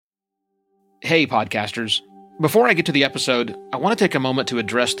Hey, podcasters. Before I get to the episode, I want to take a moment to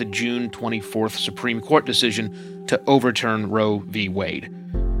address the June 24th Supreme Court decision to overturn Roe v. Wade.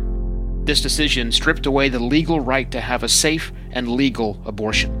 This decision stripped away the legal right to have a safe and legal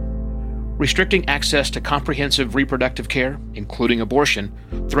abortion. Restricting access to comprehensive reproductive care, including abortion,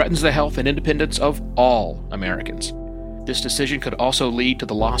 threatens the health and independence of all Americans. This decision could also lead to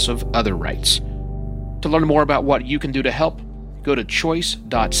the loss of other rights. To learn more about what you can do to help, go to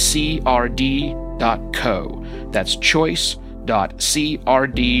choice.crd.co. That's choice.crd.co.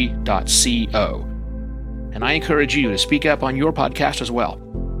 And I encourage you to speak up on your podcast as well.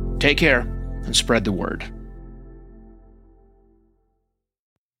 Take care and spread the word.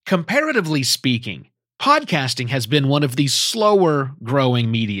 Comparatively speaking, podcasting has been one of the slower growing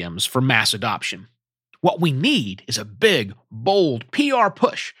mediums for mass adoption. What we need is a big, bold PR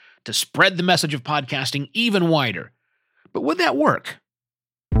push to spread the message of podcasting even wider. But would that work?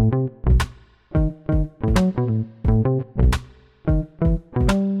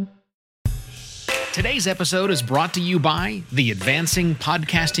 Today's episode is brought to you by the Advancing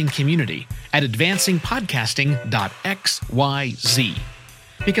Podcasting community at advancingpodcasting.xyz.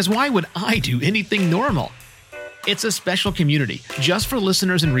 Because why would I do anything normal? It's a special community just for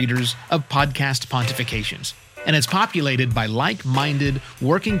listeners and readers of Podcast Pontifications. And it's populated by like-minded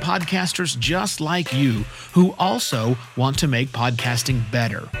working podcasters just like you who also want to make podcasting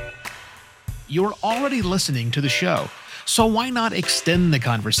better. You're already listening to the show, so why not extend the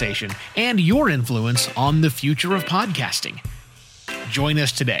conversation and your influence on the future of podcasting? Join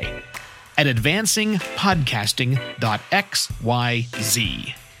us today at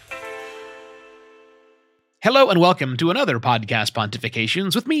advancingpodcasting.xyz. Hello and welcome to another Podcast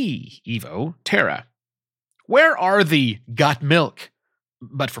Pontifications with me, Evo Terra. Where are the got milk,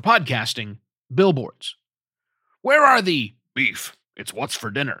 but for podcasting, billboards? Where are the beef, it's what's for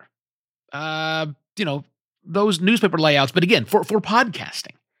dinner? Those newspaper layouts, but again, for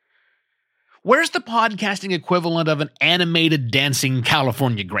podcasting. Where's the podcasting equivalent of an animated dancing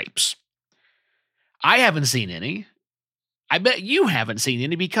California grapes? I haven't seen any. I bet you haven't seen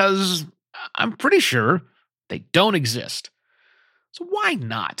any because I'm pretty sure they don't exist. So why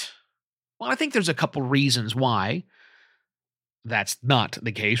not? Well, I think there's a couple reasons why that's not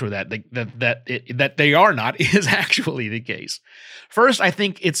the case, or that they are not is actually the case. First, I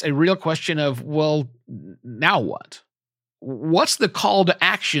think it's a real question of, well, now what? What's the call to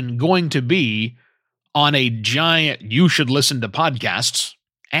action going to be on a giant "you should listen to podcasts"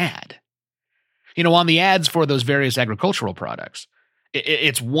 ad? On the ads for those various agricultural products,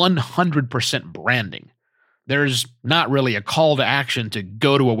 it's 100% branding. There's not really a call to action to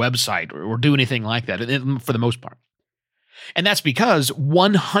go to a website or do anything like that for the most part. And that's because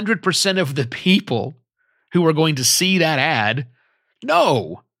 100% of the people who are going to see that ad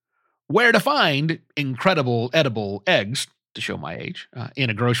know where to find incredible edible eggs, to show my age,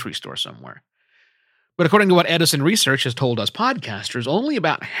 in a grocery store somewhere. But according to what Edison Research has told us podcasters, only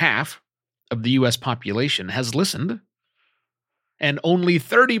about half of the U.S. population has listened, and only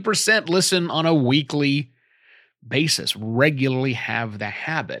 30% listen on a weekly basis, regularly have the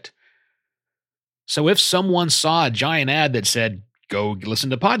habit. So if someone saw a giant ad that said, go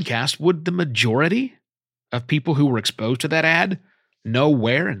listen to podcasts, would the majority of people who were exposed to that ad know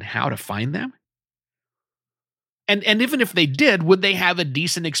where and how to find them? And even if they did, would they have a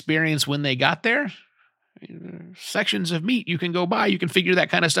decent experience when they got there? Sections of meat you can go buy, you can figure that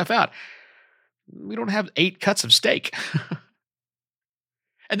kind of stuff out. We don't have 8 cuts of steak.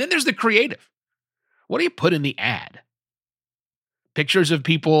 And then there's the creative. What do you put in the ad? Pictures of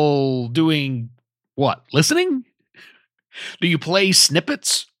people doing what? Listening? Do you play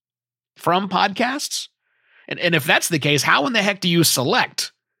snippets from podcasts? And if that's the case, how in the heck do you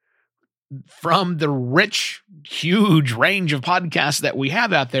select from the rich, huge range of podcasts that we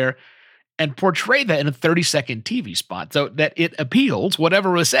have out there and portray that in a 30-second TV spot so that it appeals,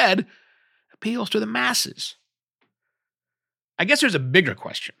 whatever was said, appeals to the masses? I guess there's a bigger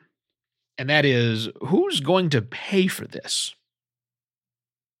question. And that is, who's going to pay for this?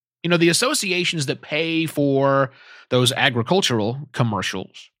 The associations that pay for those agricultural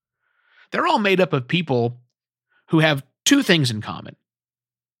commercials, they're all made up of people who have 2 things in common.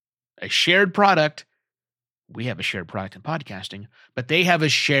 A shared product. We have a shared product in podcasting, but they have a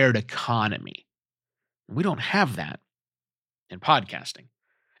shared economy. We don't have that in podcasting.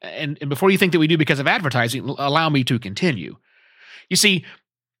 And before you think that we do because of advertising, allow me to continue. You see,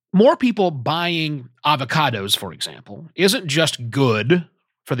 more people buying avocados, for example, isn't just good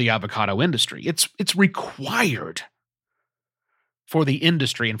for the avocado industry. It's required for the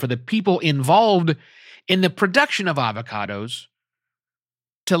industry and for the people involved in the production of avocados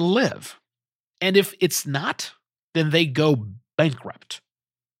to live. And if it's not, then they go bankrupt.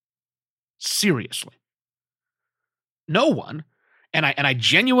 Seriously. No one, and I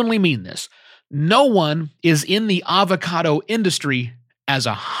genuinely mean this, no one is in the avocado industry as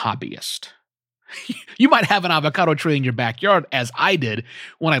a hobbyist. You might have an avocado tree in your backyard, as I did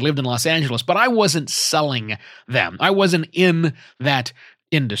when I lived in Los Angeles, but I wasn't selling them. I wasn't in that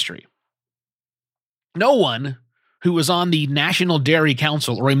industry. No one who was on the National Dairy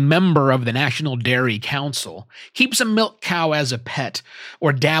Council or a member of the National Dairy Council keeps a milk cow as a pet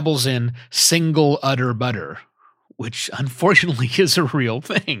or dabbles in single udder butter, which unfortunately is a real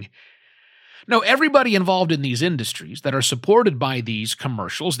thing. No, everybody involved in these industries that are supported by these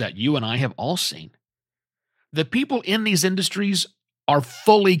commercials that you and I have all seen, the people in these industries are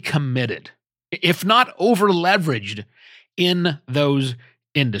fully committed, if not over-leveraged, in those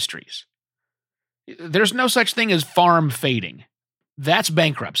industries. There's no such thing as farm fading. That's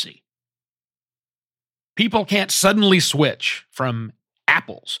bankruptcy. People can't suddenly switch from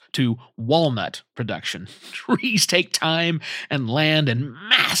apples to walnut production. Trees take time and land and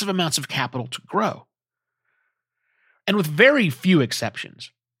massive amounts of capital to grow. And with very few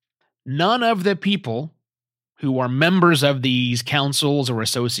exceptions, none of the people who are members of these councils or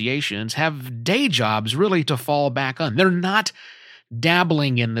associations have day jobs really to fall back on. They're not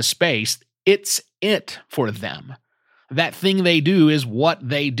dabbling in the space. It's it for them. That thing they do is what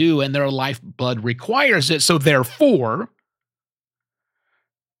they do, and their lifeblood requires it. So therefore,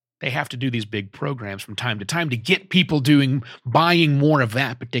 they have to do these big programs from time to time to get people buying more of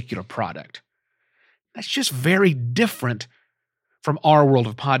that particular product. That's just very different from our world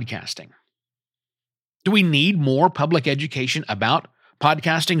of podcasting. Do we need more public education about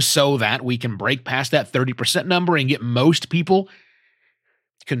podcasting so that we can break past that 30% number and get most people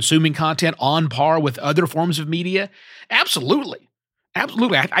consuming content on par with other forms of media? Absolutely.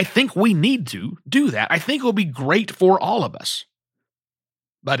 Absolutely. I think we need to do that. I think it will be great for all of us.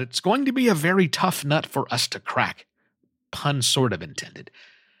 But it's going to be a very tough nut for us to crack. Pun sort of intended.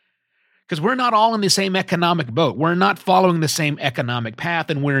 Because we're not all in the same economic boat. We're not following the same economic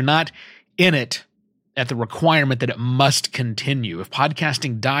path, and we're not in it at the requirement that it must continue. If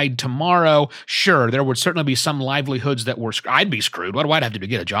podcasting died tomorrow, sure, there would certainly be some livelihoods that were, I'd be screwed. What do I have to do,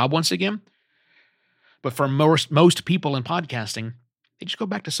 get a job once again? But for most people in podcasting, they just go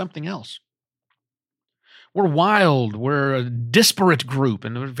back to something else. We're wild, we're a disparate group,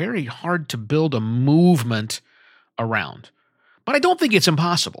 and it's very hard to build a movement around. But I don't think it's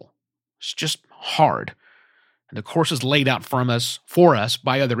impossible. It's just hard. And the course is laid out for us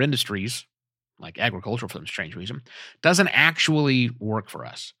by other industries, like agriculture for some strange reason, doesn't actually work for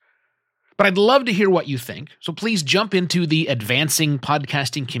us. But I'd love to hear what you think, so please jump into the Advancing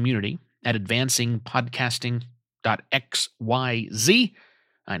Podcasting community at advancingpodcasting.xyz.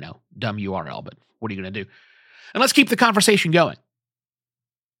 I know, dumb URL, but what are you going to do? And let's keep the conversation going.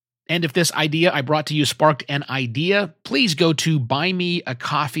 And if this idea I brought to you sparked an idea, please go to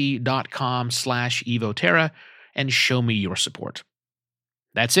buymeacoffee.com/evoterra and show me your support.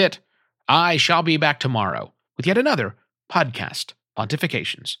 That's it. I shall be back tomorrow with yet another Podcast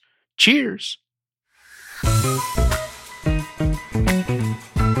Pontifications. Cheers.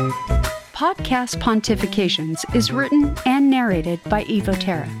 Podcast Pontifications is written and narrated by Evo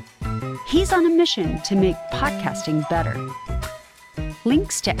Terra. He's on a mission to make podcasting better.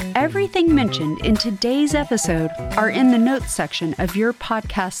 Links to everything mentioned in today's episode are in the notes section of your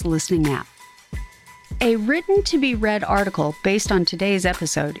podcast listening app. A written-to-be-read article based on today's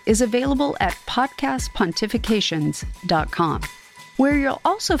episode is available at podcastpontifications.com, where you'll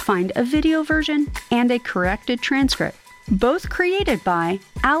also find a video version and a corrected transcript, both created by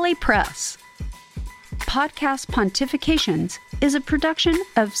Alley Press. Podcast Pontifications is a production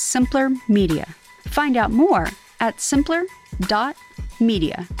of Simpler Media. Find out more at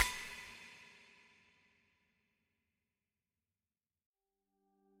simpler.media.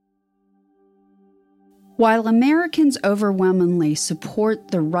 While Americans overwhelmingly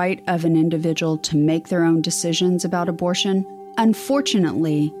support the right of an individual to make their own decisions about abortion,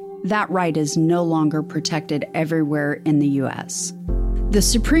 unfortunately, that right is no longer protected everywhere in the U.S. The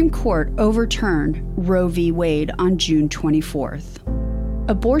Supreme Court overturned Roe v. Wade on June 24th.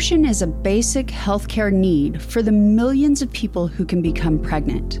 Abortion is a basic healthcare need for the millions of people who can become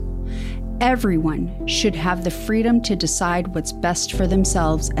pregnant. Everyone should have the freedom to decide what's best for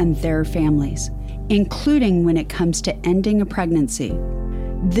themselves and their families, including when it comes to ending a pregnancy.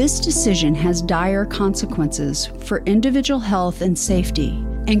 This decision has dire consequences for individual health and safety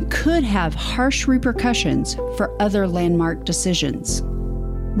and could have harsh repercussions for other landmark decisions.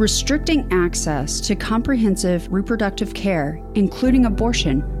 Restricting access to comprehensive reproductive care, including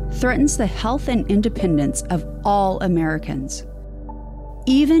abortion, threatens the health and independence of all Americans.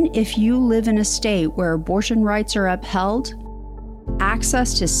 Even if you live in a state where abortion rights are upheld,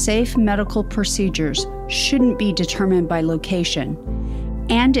 access to safe medical procedures shouldn't be determined by location,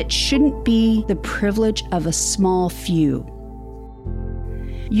 and it shouldn't be the privilege of a small few.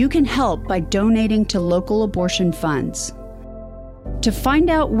 You can help by donating to local abortion funds. To find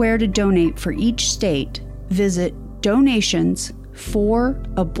out where to donate for each state, visit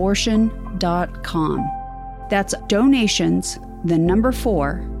donationsforabortion.com. That's donations, the number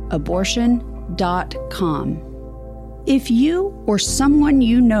 4, abortion.com. If you or someone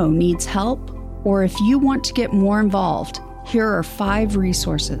you know needs help, or if you want to get more involved, here are 5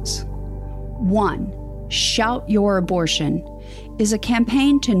 resources. 1. Shout Your Abortion is a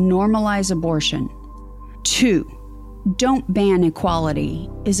campaign to normalize abortion. 2. Don't Ban Equality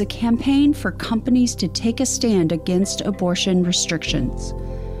is a campaign for companies to take a stand against abortion restrictions.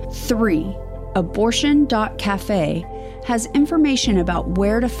 3. Abortion.cafe has information about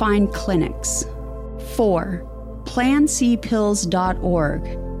where to find clinics. 4.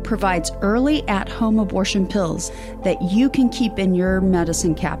 PlanCpills.org provides early at-home abortion pills that you can keep in your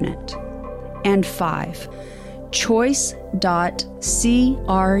medicine cabinet. And 5.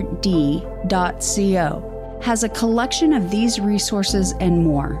 Choice.crd.co has a collection of these resources and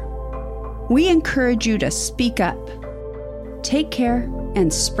more. We encourage you to speak up, take care,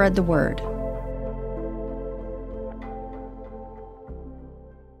 and spread the word.